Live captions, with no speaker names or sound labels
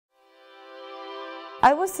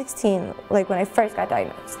I was 16, like when I first got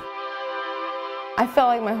diagnosed. I felt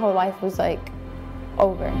like my whole life was like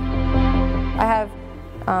over. I have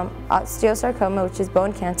osteosarcoma, which is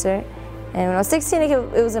bone cancer, and when I was 16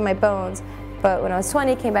 it was in my bones, but when I was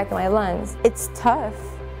 20 it came back in my lungs. It's tough,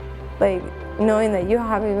 like knowing that you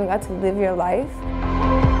haven't even got to live your life.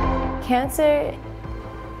 Cancer,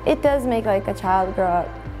 it does make like a child grow up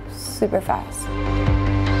super fast.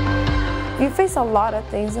 You face a lot of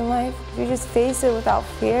things in life. You just face it without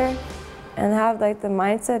fear and have like the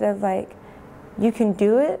mindset of like, you can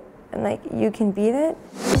do it and like you can beat it.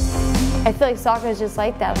 I feel like soccer is just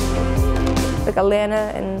like that. Like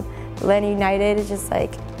Atlanta and Atlanta United is just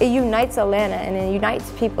like, it unites Atlanta and it unites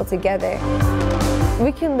people together.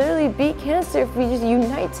 We can literally beat cancer if we just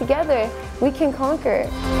unite together. We can conquer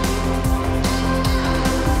it.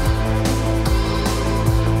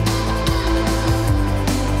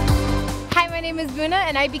 My name is Buna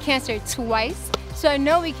and I beat cancer twice, so I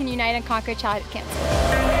know we can unite and conquer childhood cancer.